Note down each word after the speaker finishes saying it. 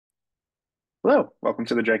Hello, welcome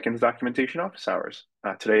to the Jenkins Documentation Office Hours.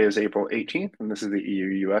 Today is April 18th, and this is the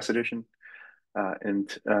EU-US edition.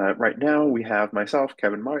 Right now we have myself,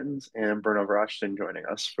 Kevin Martins, and Bruno Verhofstadt joining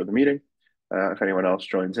us for the meeting. If anyone else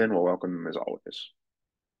joins in, we'll welcome them as always.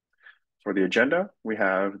 For the agenda, we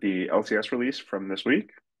have the LTS release from this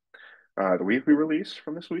week, the weekly release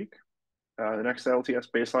from this week, the next LTS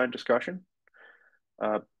baseline discussion,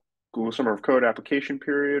 Google Summer of Code application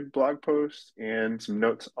period blog post, and some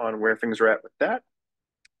notes on where things are at with that.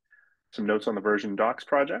 Some notes on the version docs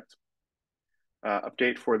project,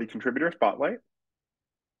 update for the contributor spotlight,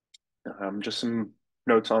 just some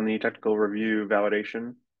notes on the technical review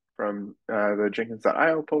validation from the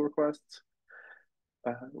Jenkins.io pull requests.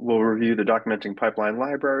 We'll review the documenting pipeline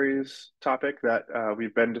libraries topic that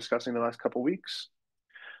we've been discussing the last couple weeks.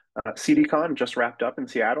 CDCon just wrapped up in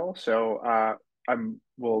Seattle, so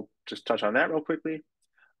we'll just touch on that real quickly.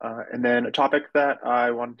 And then a topic that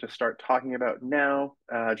I wanted to start talking about now,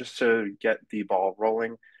 just to get the ball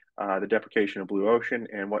rolling, the deprecation of Blue Ocean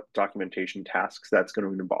and what documentation tasks that's going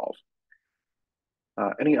to involve.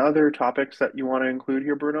 Any other topics that you want to include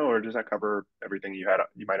here, Bruno, or does that cover everything you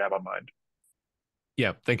might have on mind?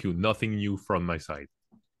 Yeah, thank you. Nothing new from my side.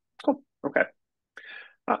 Cool. Okay.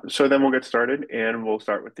 So then we'll get started, and we'll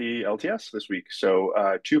start with the LTS this week. So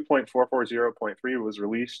 2.440.3 was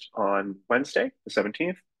released on Wednesday, the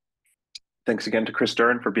 17th. Thanks again to Chris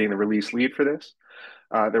Stern for being the release lead for this.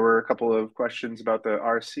 There were a couple of questions about the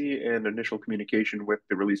RC and initial communication with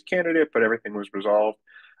the release candidate, but everything was resolved.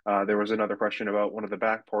 There was another question about one of the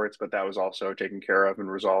backports, but that was also taken care of and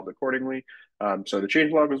resolved accordingly. So the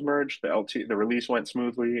changelog was merged, the release went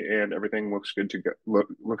smoothly, and everything looks good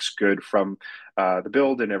looks good from the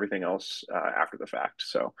build and everything else after the fact.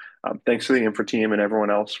 So thanks to the infra team and everyone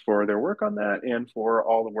else for their work on that and for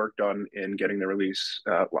all the work done in getting the release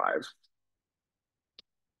live.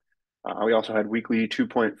 We also had weekly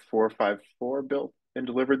 2.454 built and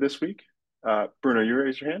delivered this week. Bruno, you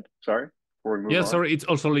raised your hand. Sorry, before we move on. Sorry, it's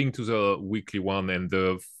also linked to the weekly one and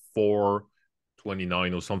the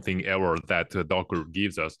 429 or something error that Docker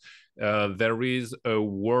gives us. There is a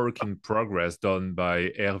work in progress done by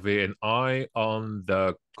Hervé and I on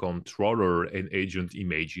the controller and agent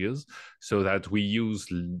images so that we use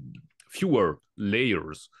fewer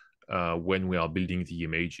layers when we are building the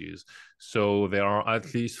images. So there are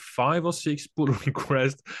at least 5 or 6 pull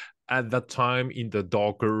requests at that time in the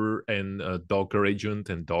Docker and Docker agent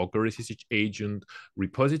and Docker SSH agent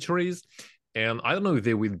repositories. And I don't know if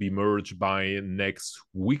they will be merged by next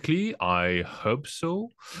weekly. I hope so.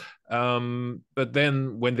 But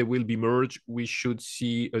then when they will be merged, we should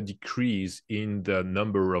see a decrease in the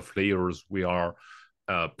number of layers we are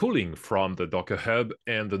pulling from the Docker Hub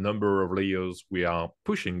and the number of layers we are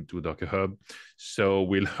pushing to Docker Hub. So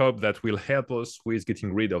we'll hope that will help us with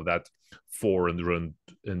getting rid of that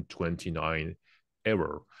 429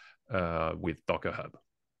 error with Docker Hub.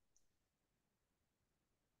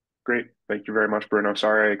 Great. Thank you very much, Bruno.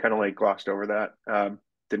 Sorry, I kind of glossed over that.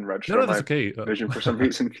 Didn't register no, my okay. vision for some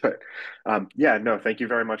reason. But yeah, no, thank you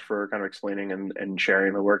very much for kind of explaining and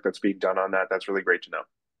sharing the work that's being done on that. That's really great to know.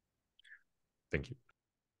 Thank you.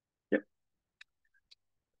 Yep.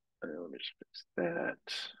 Let me just fix that.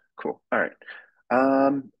 Cool. All right.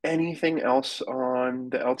 Anything else on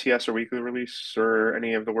the LTS or weekly release or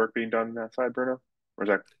any of the work being done on that side, Bruno? Or is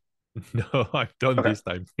that? No, I've done this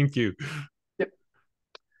time. Thank you. Yep.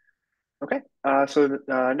 Okay. So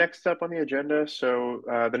next up on the agenda, so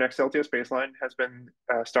the next LTS baseline has been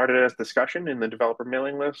started as discussion in the developer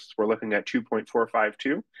mailing list. We're looking at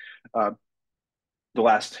 2.452. The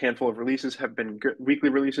last handful of releases have been good. Weekly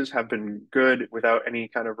releases have been good without any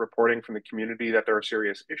kind of reporting from the community that there are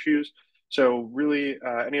serious issues. So really,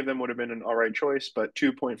 any of them would have been an all right choice, but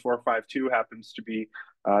 2.452 happens to be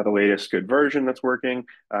the latest good version that's working,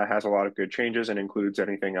 has a lot of good changes and includes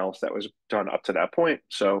anything else that was done up to that point.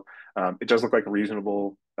 So it does look like a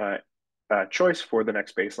reasonable choice for the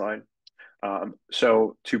next baseline.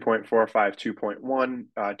 So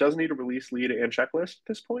 2.452.1 does need a release lead and checklist at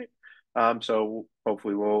this point. So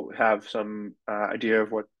hopefully we'll have some idea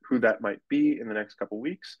of who that might be in the next couple of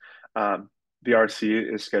weeks. The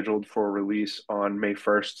RC is scheduled for release on May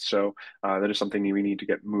 1st, so that is something we need to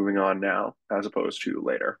get moving on now as opposed to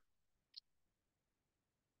later.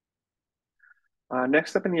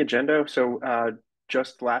 Next up in the agenda, so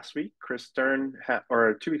just last week, Chris Stern,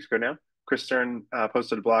 or 2 weeks ago now, Chris Stern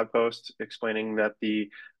posted a blog post explaining that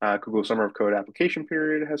the Google Summer of Code application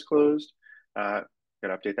period has closed. Got to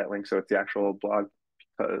update that link so it's the actual blog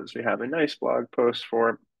because we have a nice blog post for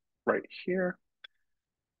it right here.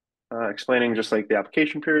 Explaining just the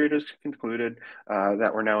application period is concluded,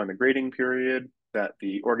 that we're now in the grading period. that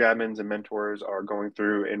the org admins and mentors are going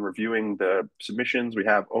through and reviewing the submissions. We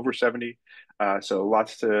have over 70, so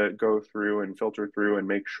lots to go through and filter through and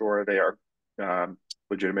make sure they are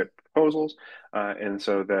legitimate proposals. And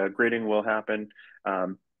so the grading will happen.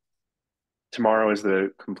 Tomorrow is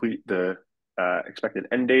the expected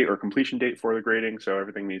end date or completion date for the grading, so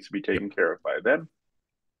everything needs to be Yep. taken care of by then.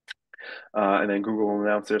 And then Google will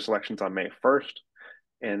announce their selections on May 1st.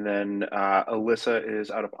 And then Alyssa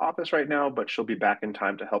is out of office right now, but she'll be back in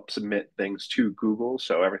time to help submit things to Google.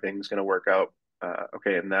 So everything's going to work out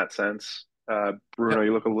okay in that sense. Bruno,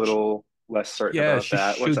 you look a little less certain Yeah, about she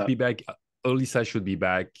that. What's should up? be back. Alyssa should be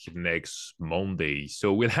back next Monday.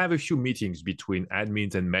 So we'll have a few meetings between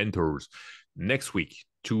admins and mentors next week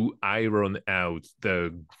to iron out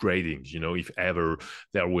the gradings. If ever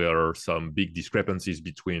there were some big discrepancies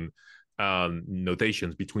between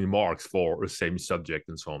notations, between marks for a same subject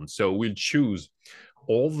and so on. So we'll choose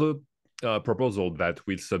all the proposal that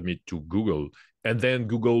we'll submit to Google, and then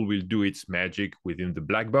Google will do its magic within the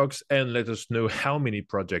black box and let us know how many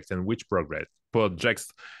projects and which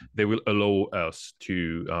projects they will allow us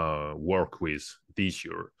to work with this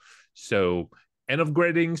year. So end of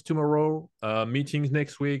gradings tomorrow, meetings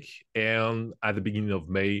next week, and at the beginning of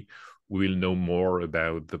May, we'll know more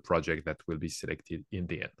about the project that will be selected in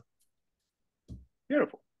the end.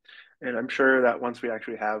 Beautiful. And I'm sure that once we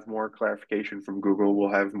actually have more clarification from Google, we'll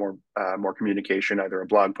have more communication, either a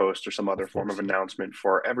blog post or some other Of form of course, yeah. announcement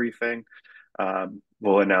for everything.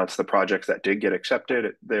 We'll announce the projects that did get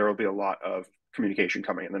accepted. There will be a lot of communication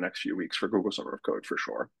coming in the next few weeks for Google Summer of Code for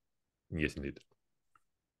sure. Yes, indeed.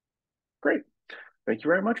 Great. Thank you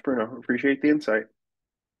very much, Bruno. Appreciate the insight.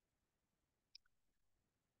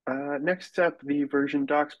 Next up, the version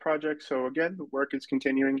docs project. So again, the work is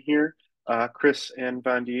continuing here. Chris and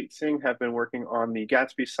Vandeep Singh have been working on the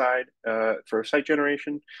Gatsby side for site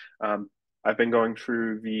generation. I've been going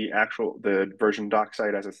through the version doc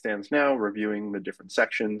site as it stands now, reviewing the different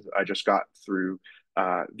sections. I just got through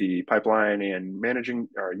the pipeline and managing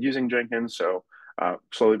or using Jenkins, so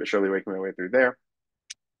slowly but surely making my way through there.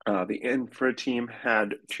 The infra team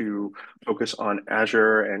had to focus on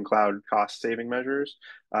Azure and cloud cost saving measures.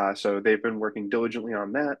 So they've been working diligently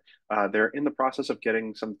on that. They're in the process of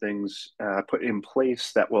getting some things put in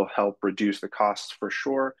place that will help reduce the costs for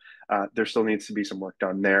sure. There still needs to be some work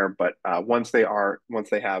done there, but once they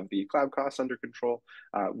have the cloud costs under control,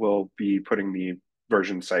 we'll be putting the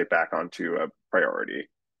version site back onto a priority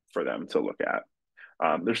for them to look at.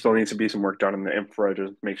 There still needs to be some work done in the infra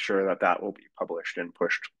to make sure that that will be published and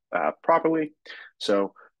pushed properly.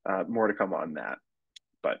 So more to come on that.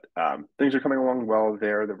 But things are coming along well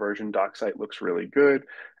there. The version doc site looks really good.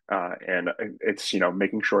 And it's,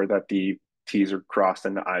 making sure that the T's are crossed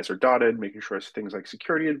and the I's are dotted, making sure things like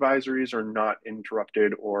security advisories are not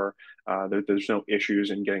interrupted or there's no issues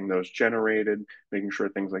in getting those generated, making sure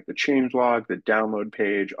things like the changelog, the download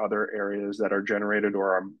page, other areas that are generated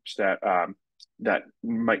or that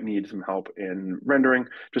might need some help in rendering,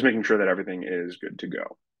 just making sure that everything is good to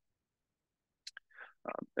go.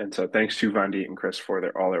 And so thanks to Vandeep and Chris for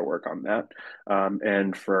all their work on that.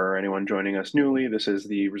 And for anyone joining us newly, this is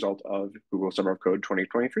the result of Google Summer of Code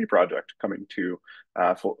 2023 project coming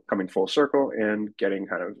full circle and getting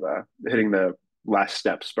kind of hitting the last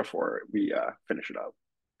steps before we finish it up.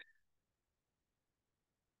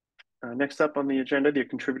 Next up on the agenda, the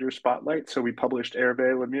contributor spotlight. So we published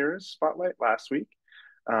Hervé Lemire's spotlight last week.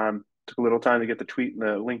 Took a little time to get the tweet and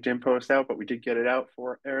the LinkedIn post out, but we did get it out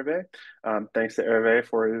for Hervé. Thanks to Hervé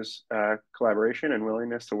for his collaboration and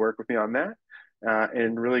willingness to work with me on that.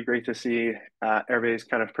 And really great to see Hervé's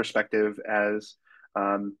kind of perspective as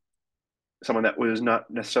someone that was not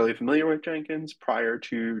necessarily familiar with Jenkins prior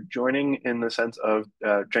to joining in the sense of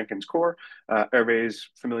Jenkins core. Hervé's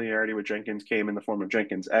familiarity with Jenkins came in the form of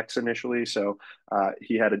Jenkins X initially, so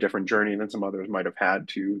he had a different journey than some others might have had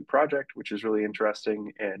to the project, which is really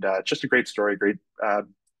interesting and just a great story, great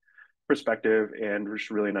perspective, and just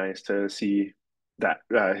really nice to see that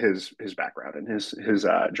his background and his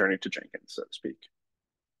journey to Jenkins, so to speak.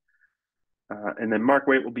 And then Mark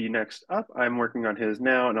Waite will be next up. I'm working on his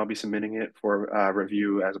now, and I'll be submitting it for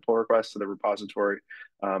review as a pull request to the repository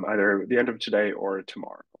either the end of today or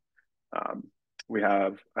tomorrow. I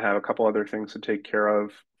have a couple other things to take care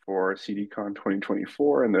of for CDCon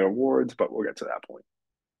 2024 and the awards, but we'll get to that point.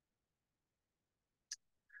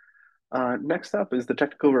 Next up is the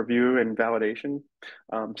technical review and validation.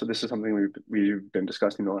 So this is something we've been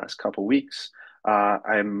discussing the last couple weeks.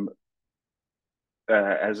 I'm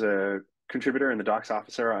as a contributor and the docs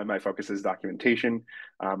officer, my focus is documentation.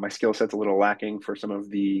 My skill set's a little lacking for some of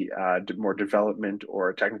the more development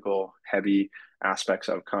or technical heavy aspects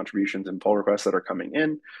of contributions and pull requests that are coming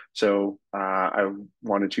in. So I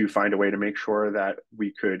wanted to find a way to make sure that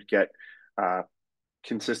we could get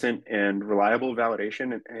consistent and reliable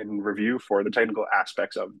validation and review for the technical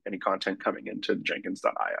aspects of any content coming into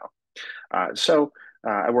Jenkins.io.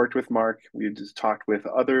 I worked with Mark. We just talked with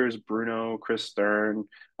others: Bruno, Chris Stern,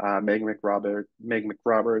 Meg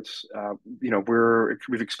McRoberts.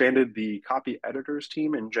 We've expanded the copy editors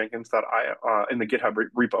team in Jenkins.io in the GitHub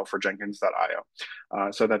repo for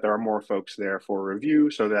Jenkins.io, so that there are more folks there for review,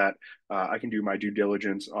 so that I can do my due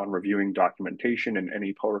diligence on reviewing documentation and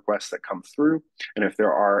any pull requests that come through. And if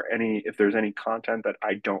there's any content that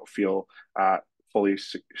I don't feel fully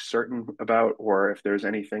certain about, or if there's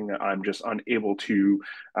anything that I'm just unable to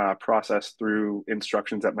process through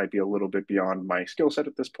instructions that might be a little bit beyond my skill set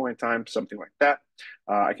at this point in time, something like that,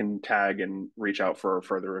 I can tag and reach out for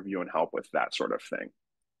further review and help with that sort of thing.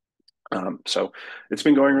 So it's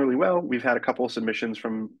been going really well. We've had a couple of submissions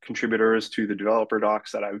from contributors to the developer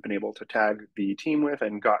docs that I've been able to tag the team with,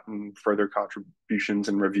 and gotten further contributions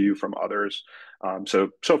and review from others. So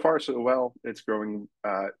far so well. It's growing,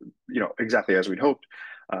 exactly as we'd hoped.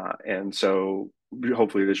 And so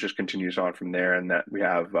hopefully this just continues on from there, and that we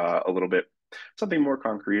have a little bit something more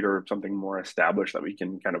concrete or something more established that we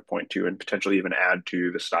can kind of point to and potentially even add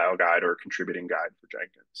to the style guide or contributing guide for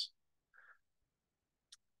Jenkins.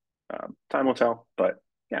 Time will tell, but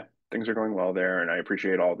yeah, things are going well there, and I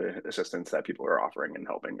appreciate all the assistance that people are offering and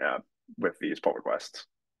helping with these pull requests.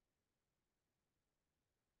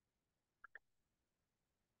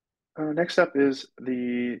 Next up is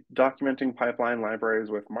the documenting pipeline libraries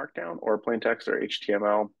with Markdown or plain text or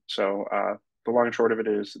HTML. So the long and short of it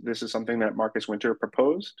is, this is something that Marcus Winter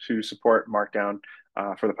proposed to support Markdown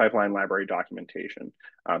for the pipeline library documentation.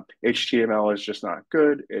 HTML is just not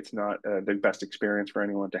good. It's not the best experience for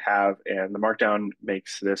anyone to have, and the Markdown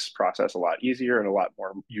makes this process a lot easier and a lot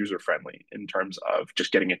more user-friendly in terms of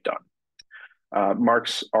just getting it done.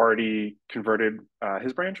 Mark's already converted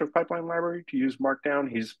his branch of Pipeline Library to use Markdown.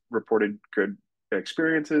 He's reported good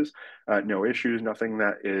experiences, no issues, nothing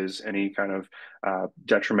that is any kind of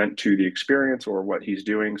detriment to the experience or what he's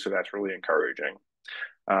doing. So that's really encouraging.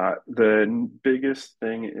 The biggest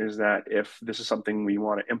thing is that if this is something we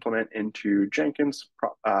want to implement into Jenkins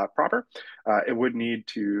proper, it would need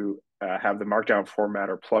to have the Markdown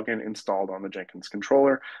formatter plugin installed on the Jenkins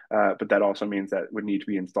controller, but that also means that it would need to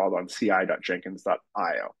be installed on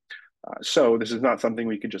ci.jenkins.io. So this is not something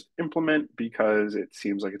we could just implement because it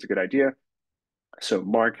seems like it's a good idea. So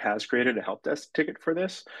Mark has created a help desk ticket for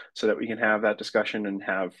this so that we can have that discussion and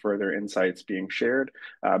have further insights being shared.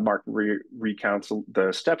 Mark recounts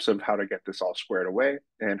the steps of how to get this all squared away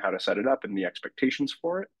and how to set it up and the expectations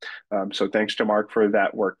for it. So thanks to Mark for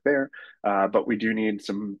that work there. But we do need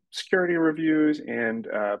some security reviews and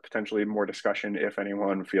potentially more discussion if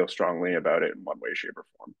anyone feels strongly about it in one way, shape, or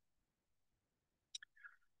form.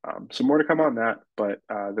 So more to come on that, but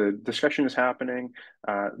the discussion is happening.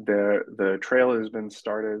 The trail has been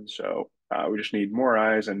started, so we just need more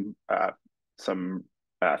eyes and some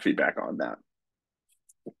feedback on that.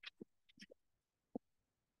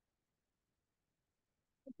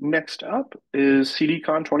 Next up is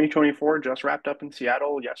CDCon 2024, just wrapped up in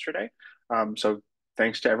Seattle yesterday. So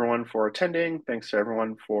thanks to everyone for attending. Thanks to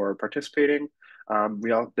everyone for participating.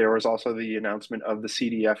 There was also the announcement of the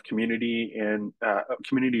CDF Community and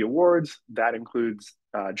Community Awards. That includes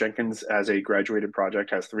Jenkins, as a graduated project,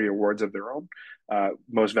 has 3 awards of their own: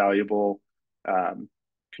 Most Valuable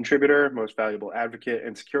Contributor, Most Valuable Advocate,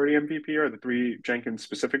 and Security MVP are the 3 Jenkins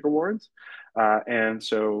specific awards. And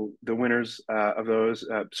so the winners of those,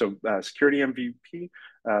 Security MVP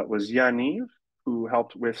was Yaniv, who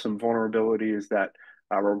helped with some vulnerabilities that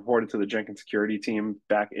were reported to the Jenkins security team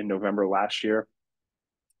back in November last year.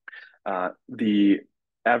 The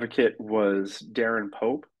advocate was Darren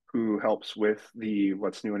Pope, who helps with the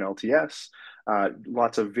What's New in LTS,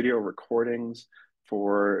 lots of video recordings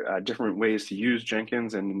for different ways to use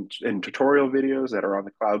Jenkins and tutorial videos that are on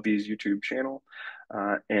the CloudBees YouTube channel.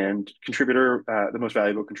 And contributor, the most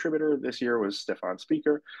valuable contributor this year was Stefan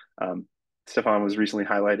Speaker. Stefan was recently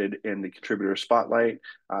highlighted in the contributor spotlight,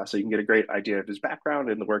 so you can get a great idea of his background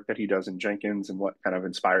and the work that he does in Jenkins and what kind of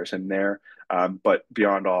inspires him there. But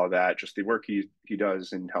beyond all of that, just the work he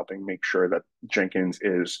does in helping make sure that Jenkins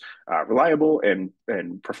is reliable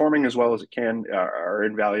and performing as well as it can are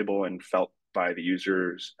invaluable and felt by the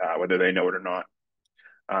users, whether they know it or not.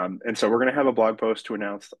 And so we're going to have a blog post to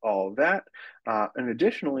announce all of that. And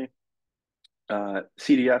additionally,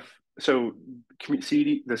 CDF, so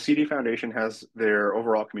the CD Foundation has their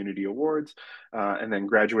overall community awards, and then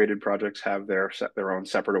graduated projects have their own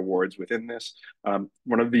separate awards within this.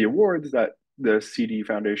 One of the awards that the CD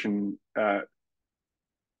Foundation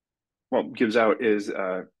gives out is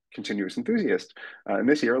Continuous Enthusiast. And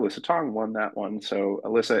this year, Alyssa Tong won that one. So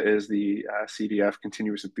Alyssa is the CDF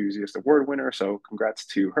Continuous Enthusiast Award winner. So congrats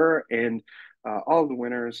to her and all of the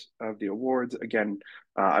winners of the awards. Again,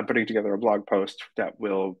 I'm putting together a blog post that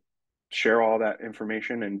will share all that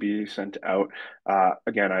information and be sent out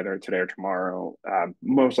again either today or tomorrow.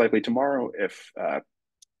 Most likely tomorrow if I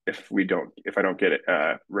don't get it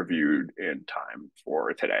reviewed in time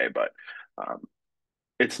for today, but um,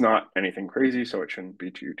 it's not anything crazy, so it shouldn't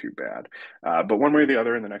be too bad. But one way or the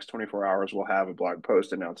other, in the next 24 hours, we'll have a blog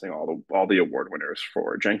post announcing all the award winners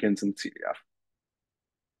for Jenkins and CDF.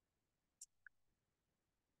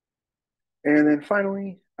 And then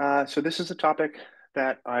finally, so this is a topic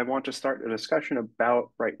that I want to start a discussion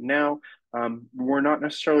about right now. We're not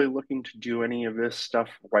necessarily looking to do any of this stuff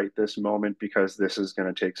right this moment because this is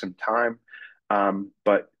going to take some time.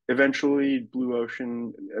 But eventually, Blue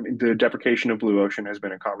Ocean, I mean, the deprecation of Blue Ocean has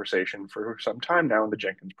been a conversation for some time now in the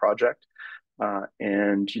Jenkins project.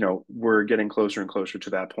 And, we're getting closer and closer to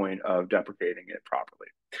that point of deprecating it properly.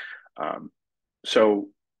 Um, so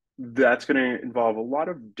that's going to involve a lot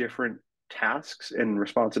of different tasks and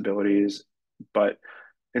responsibilities. But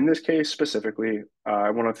in this case specifically,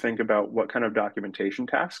 I want to think about what kind of documentation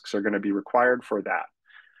tasks are going to be required for that.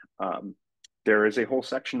 Um, there is a whole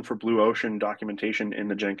section for Blue Ocean documentation in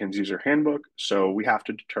the Jenkins user handbook. So we have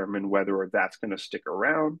to determine whether that's going to stick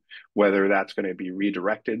around, whether that's going to be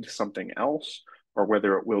redirected to something else, or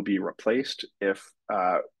whether it will be replaced if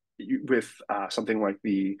with something like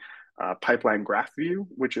the pipeline graph view,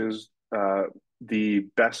 which is the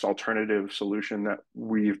best alternative solution that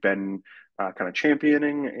we've been kind of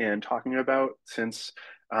championing and talking about since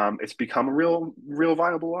it's become a real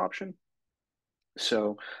viable option.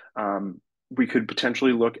 So we could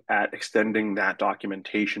potentially look at extending that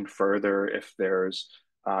documentation further if there's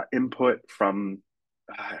input from,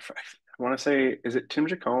 I want to say, is it Tim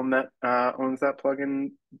Jacomb that owns that plugin?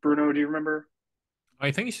 Bruno, do you remember?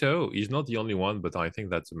 I think so. He's not the only one, but I think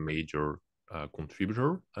that's a major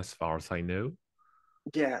contributor as far as I know.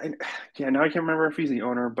 Yeah, and yeah, now I can't remember if he's the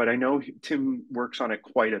owner, but I know Tim works on it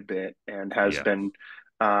quite a bit and has Yeah. been.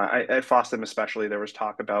 At FOSDEM especially, there was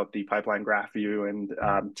talk about the pipeline graph view,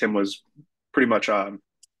 and Tim was pretty much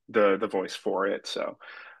the voice for it. So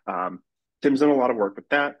um, Tim's done a lot of work with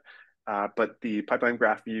that, but the pipeline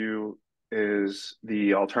graph view is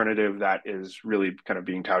the alternative that is really kind of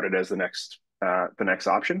being touted as the next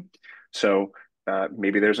option. So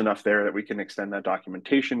maybe there's enough there that we can extend that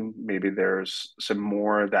documentation. Maybe there's some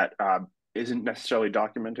more that isn't necessarily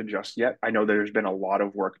documented just yet. I know there's been a lot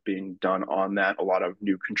of work being done on that, a lot of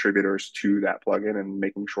new contributors to that plugin and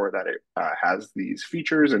making sure that it has these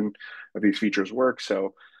features and these features work.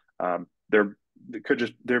 So there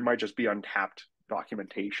there might just be untapped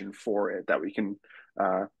documentation for it that we can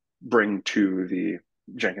bring to the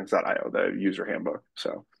Jenkins.io, the user handbook.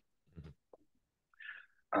 So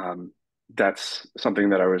um, that's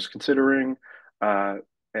something that I was considering. Uh,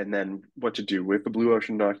 and then what to do with the Blue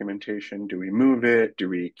Ocean documentation. Do we move it? Do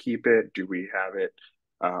we keep it? Do we have it,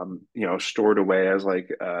 stored away as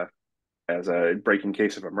a breaking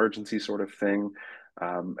case of emergency sort of thing?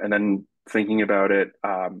 And then thinking about it,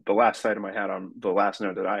 the last item I had on the last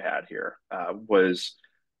note that I had here was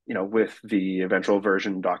with the eventual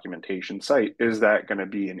version documentation site, is that going to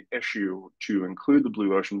be an issue to include the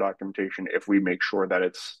Blue Ocean documentation if we make sure that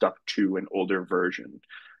it's stuck to an older version?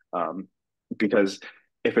 Because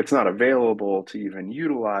if it's not available to even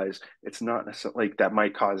utilize, it's not necessarily like that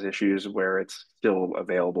might cause issues where it's still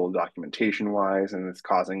available documentation wise and it's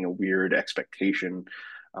causing a weird expectation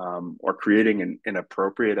or creating an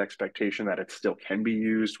inappropriate expectation that it still can be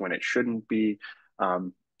used when it shouldn't be.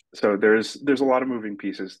 Um, so there's a lot of moving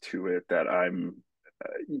pieces to it that I'm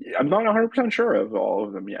not 100% sure of all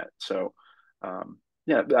of them yet. So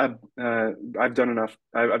yeah, I've done enough.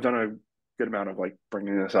 I've done a good amount of like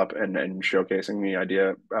bringing this up and showcasing the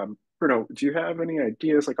idea. Bruno, do you have any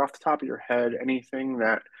ideas like off the top of your head, anything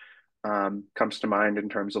that comes to mind in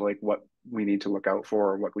terms of like what we need to look out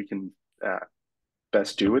for or what we can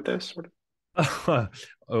best do with this?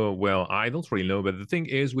 Oh, well, I don't really know, but the thing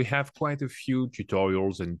is, we have quite a few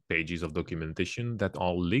tutorials and pages of documentation that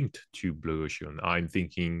are linked to Blue Ocean. I'm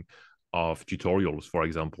thinking of tutorials, for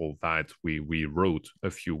example, that we wrote a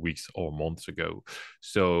few weeks or months ago.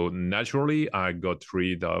 So naturally, I got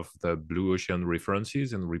rid of the Blue Ocean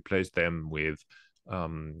references and replaced them with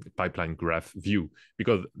pipeline graph view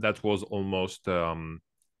because that was almost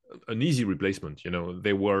an easy replacement.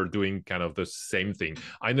 They were doing kind of the same thing.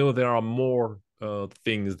 I know there are more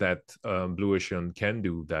things that Blue Ocean can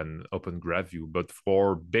do than Open Graph View, but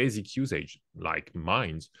for basic usage like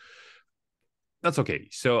mines, that's okay.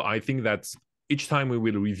 So I think that each time we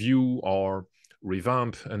will review or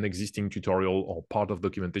revamp an existing tutorial or part of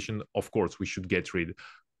documentation, of course, we should get rid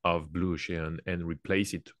of Blue Ocean and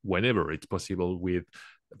replace it whenever it's possible with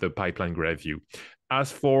the pipeline graph view.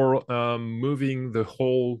 As for moving the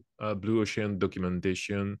whole Blue Ocean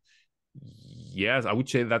documentation, yes, I would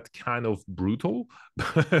say that's kind of brutal,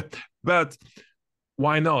 but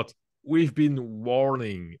why not? We've been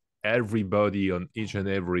warning everybody on each and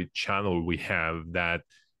every channel we have that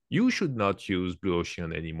you should not use Blue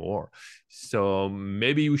Ocean anymore. So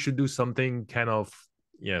maybe we should do something kind of,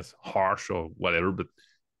 yes, harsh or whatever, but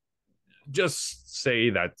just say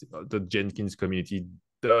that the Jenkins community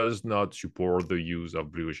does not support the use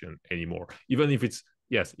of Blue Ocean anymore. Even if it's,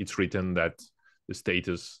 yes, it's written that the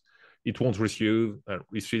status, it won't receive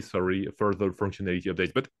further functionality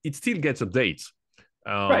updates, but it still gets updates.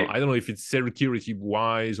 Right. I don't know if it's security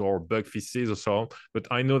wise or bug fixes or so, but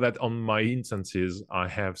I know that on my instances, I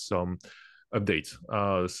have some updates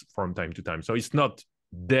from time to time. So it's not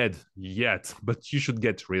dead yet, but you should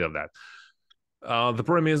get rid of that. The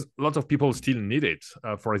problem is a lot of people still need it.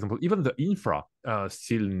 For example, even the infra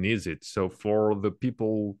still needs it. So for the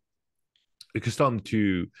people accustomed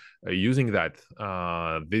to using that,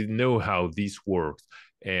 they know how this works,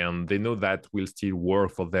 and they know that will still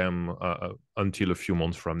work for them until a few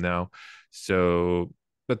months from now. So,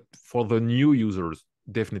 but for the new users,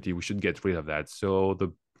 definitely we should get rid of that. So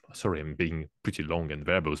sorry, I'm being pretty long and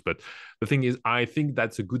verbose, but the thing is, I think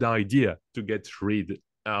that's a good idea to get rid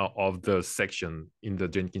of the section in the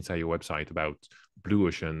Jenkins.io website about Blue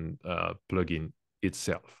Ocean plugin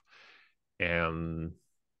itself. And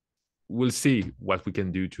we'll see what we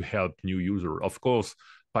can do to help new user. Of course,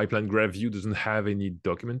 Pipeline Graph View doesn't have any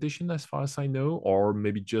documentation as far as I know, or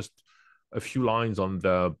maybe just a few lines on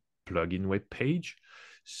the plugin web page.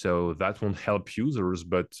 So that won't help users,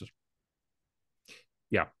 but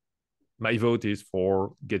yeah, my vote is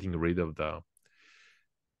for getting rid of the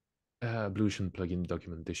Blue Ocean plugin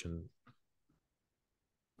documentation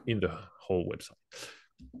in the whole website.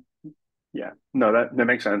 Yeah, no, that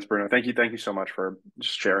makes sense, Bruno. Thank you so much for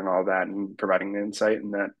just sharing all that and providing the insight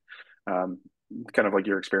and that um, kind of like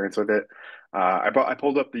your experience with it. I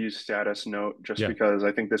pulled up the use status note just Yeah. because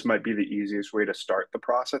I think this might be the easiest way to start the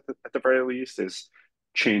process at the very least is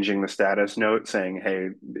changing the status note saying, hey,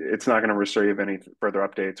 it's not going to receive any further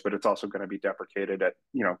updates, but it's also going to be deprecated at,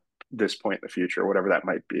 this point in the future, whatever that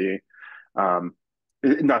might be. Um,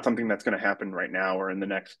 Not something that's going to happen right now or in the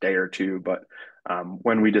next day or two, but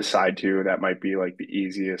when we decide to, that might be like the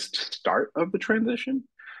easiest start of the transition.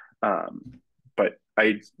 But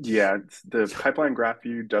yeah, the pipeline graph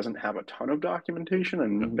view doesn't have a ton of documentation, No.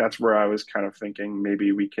 and that's where I was kind of thinking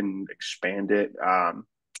maybe we can expand it.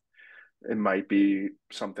 It might be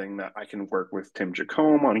something that I can work with Tim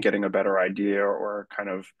Jacome on getting a better idea or kind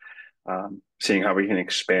of seeing how we can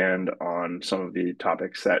expand on some of the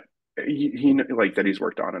topics that he like that he's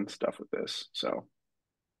worked on and stuff with this. So,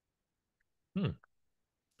 Hmm.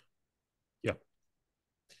 Yeah.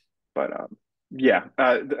 but yeah,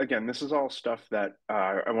 again, this is all stuff that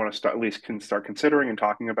I want to start at least can start considering and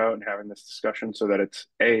talking about and having this discussion so that it's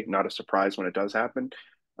A, not a surprise when it does happen,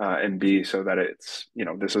 and B, so that it's,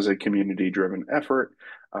 this is a community driven effort.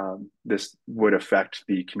 This would affect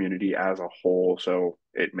the community as a whole. So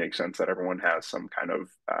it makes sense that everyone has some kind of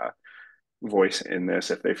voice in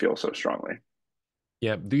this if they feel so strongly.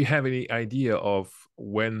 Yeah. Do you have any idea of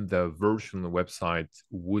when the version website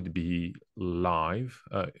would be live?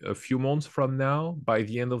 A few months from now, by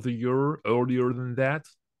the end of the year, earlier than that?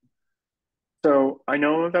 So I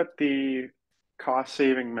know that the cost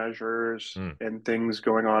saving measures Hmm. and things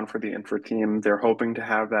going on for the infra team, they're hoping to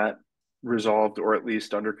have that resolved or at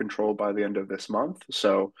least under control by the end of this month.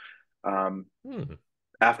 So um, Hmm.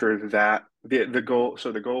 after that, the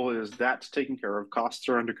goal is that's taken care of. Costs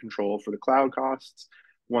are under control for the cloud costs.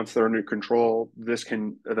 Once they're under control,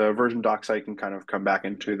 the version doc site can kind of come back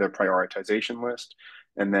into the prioritization list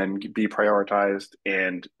and then be prioritized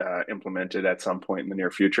and implemented at some point in the near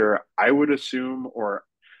future. I would assume, or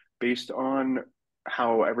based on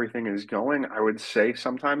how everything is going, I would say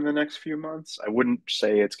sometime in the next few months. I wouldn't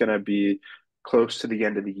say it's going to be close to the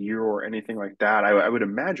end of the year or anything like that. I would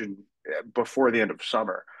imagine before the end of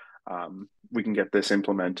summer, we can get this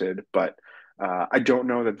implemented, but I don't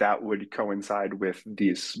know that that would coincide with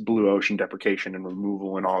these blue ocean deprecation and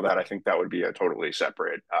removal and all that. I think that would be a totally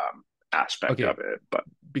separate aspect Okay. of it. But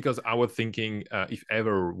Because I was thinking if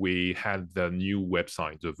ever we had the new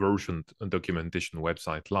website, the version documentation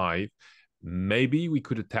website live, maybe we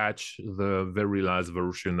could attach the very last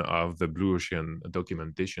version of the Blue Ocean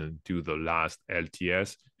documentation to the last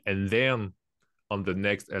LTS, and then on the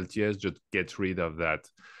next LTS, just get rid of that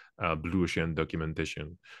Blue Ocean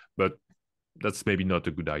documentation. But that's maybe not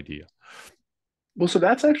a good idea. Well, so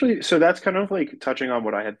that's kind of like touching on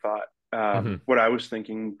what I had thought. Mm-hmm. What I was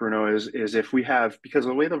thinking, Bruno, is if we have, because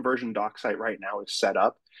the way the version doc site right now is set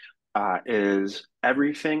up, is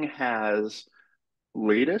everything has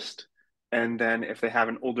latest, and then if they have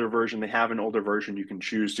an older version, they have an older version. You can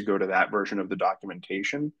choose to go to that version of the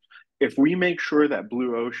documentation. If we make sure that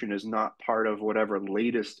Blue Ocean is not part of whatever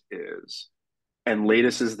latest is, and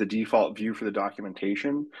latest is the default view for the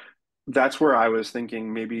documentation, that's where I was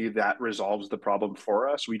thinking maybe that resolves the problem for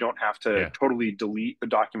us. We don't have to Yeah. totally delete the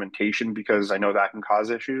documentation because I know that can cause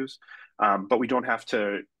issues, but we don't have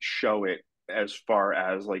to show it as far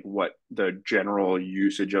as like what the general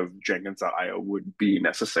usage of Jenkins.io would be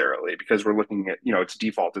necessarily, because we're looking at, its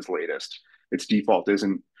default is latest. Its default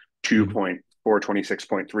isn't Mm-hmm.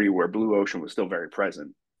 2.426.3 where Blue Ocean was still very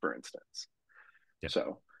present, for instance. Yeah.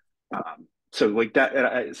 So, so like that.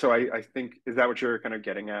 I think, is that what you're kind of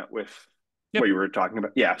getting at with what Yep. you were talking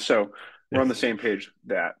about? Yeah. So we're Yeah. on the same page with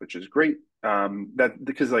that, which is great. That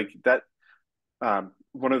because like that,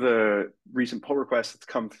 one of the recent pull requests that's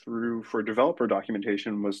come through for developer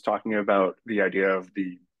documentation was talking about the idea of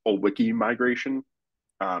the old wiki migration.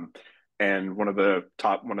 Um, and one of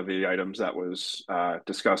the items that was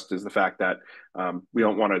discussed is the fact that we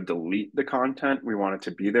don't want to delete the content. We want it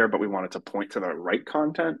to be there, but we want it to point to the right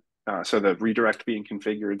content. So the redirect being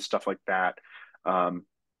configured, stuff like that. Um,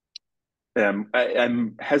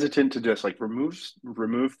 I'm hesitant to just like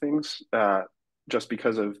remove things just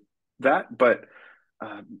because of that. But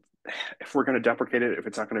um, if we're going to deprecate it, if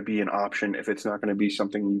it's not going to be an option, if it's not going to be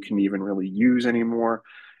something you can even really use anymore,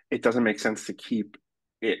 it doesn't make sense to keep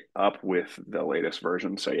it up with the latest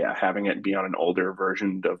version. So yeah, having it be on an older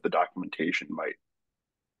version of the documentation might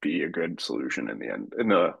be a good solution in the end, in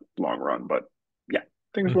the long run. But yeah,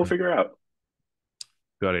 things we'll Mm-hmm. figure out.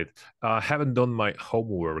 Got it. I haven't done my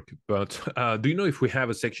homework, but do you know if we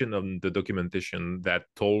have a section on the documentation that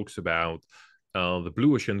talks about the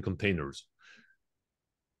Blue Ocean containers?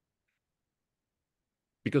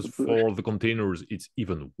 Because for the containers, it's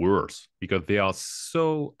even worse because they are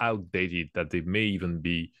so outdated that they may even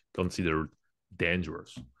be considered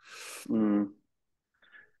dangerous. Mm,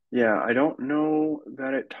 yeah, I don't know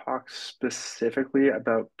that it talks specifically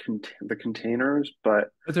about the containers, but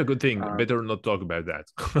That's a good thing. um, Better not talk about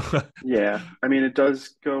that. yeah, I mean, it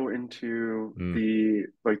does go into Mm. the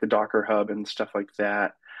like the Docker Hub and stuff like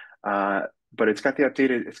that. Uh, but it's got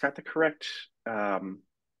the correct.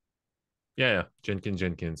 Yeah,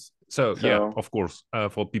 Jenkins. So yeah, So of course,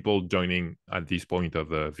 for people joining at this point of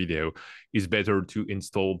the video, it's better to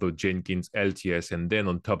install the Jenkins LTS and then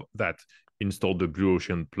on top of that, install the Blue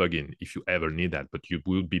Ocean plugin if you ever need that. But you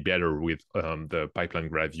will be better with the pipeline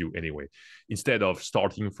graph view anyway, instead of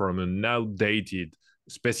starting from an outdated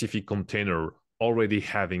specific container already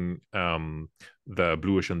having the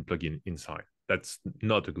Blue Ocean plugin inside. That's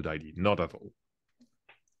not a good idea, not at all.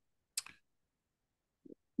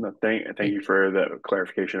 no, thank Hey, you for the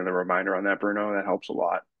clarification and the reminder on that, Bruno. That helps a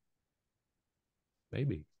lot.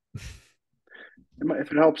 maybe.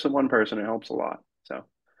 If it helps one person, it helps a lot. So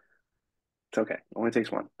it's okay. It only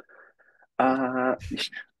takes one. Uh,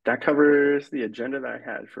 that covers the agenda that I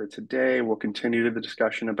had for today. We'll continue to the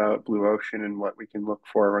discussion about Blue Ocean and what we can look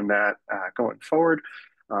for in that going forward.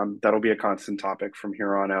 That'll be a constant topic from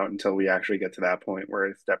here on out until we actually get to that point where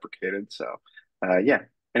it's deprecated. So, yeah,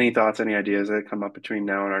 any thoughts, any ideas that come up between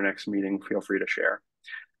now and our next meeting, feel free to share.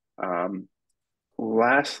 Um,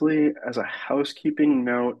 Lastly, as a housekeeping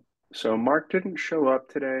note, so Mark didn't show up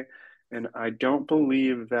today, and I don't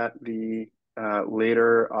believe that the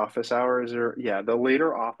later office hours the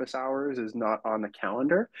later office hours is not on the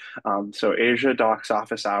calendar. So Asia Doc's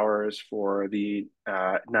office hours for the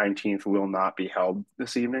 19th will not be held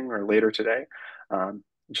this evening or later today.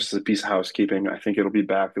 Just as a piece of housekeeping, I think it'll be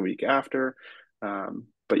back the week after.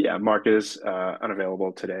 But yeah, Mark is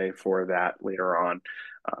unavailable today for that later on.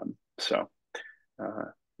 So.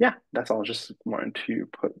 Yeah, that's all. Just wanted to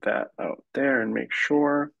put that out there and make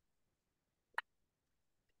sure.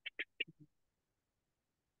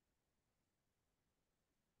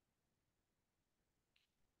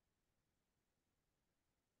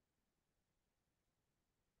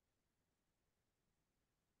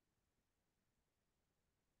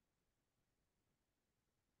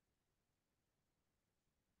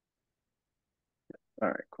 All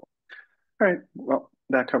right, cool. All right, well,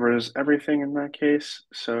 that covers everything in that case.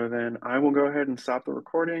 So then I will go ahead and stop the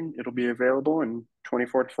recording. It'll be available in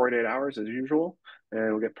 24 to 48 hours as usual, and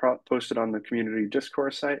it'll get posted on the community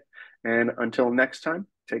discourse site. And until next time,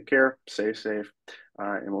 take care, stay safe,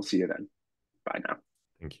 and we'll see you then. Bye now.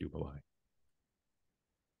 Thank you. Bye bye.